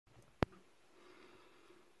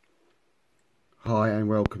Hi and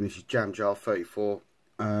welcome, this is Jar34 for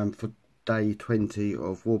day 20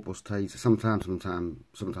 of Wtstpc. Sometime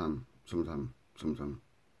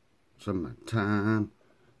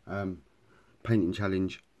painting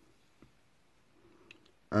challenge.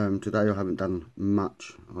 Today I haven't done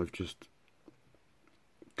much, I've just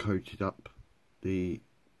coated up the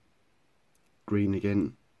green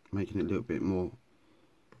again, making it a little bit more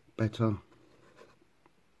better.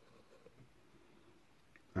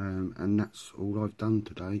 And that's all I've done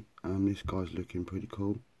today. This guy's looking pretty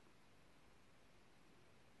cool.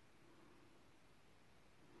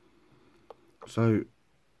 So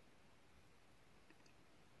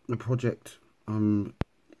the project I'm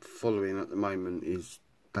following at the moment is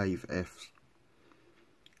Dave F's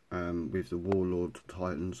with the Warlord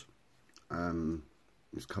Titans.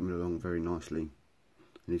 It's coming along very nicely and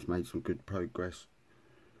he's made some good progress.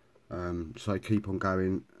 So keep on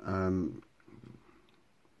going.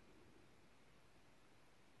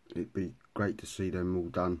 It'd be great to see them all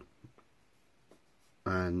done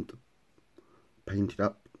and painted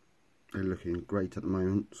up. They're looking great at the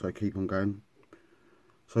moment, so keep on going.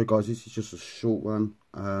 So guys, this is just a short one.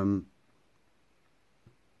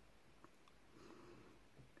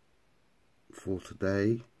 For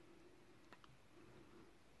today.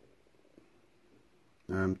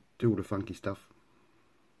 Do all the funky stuff.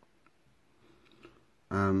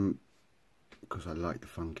 Because I like the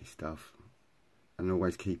funky stuff. And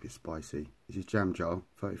always keep it spicy. This is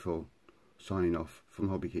Jar34 signing off from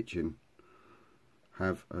Hobby Kitchen.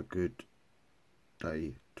 Have a good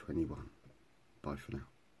day 21. Bye for now.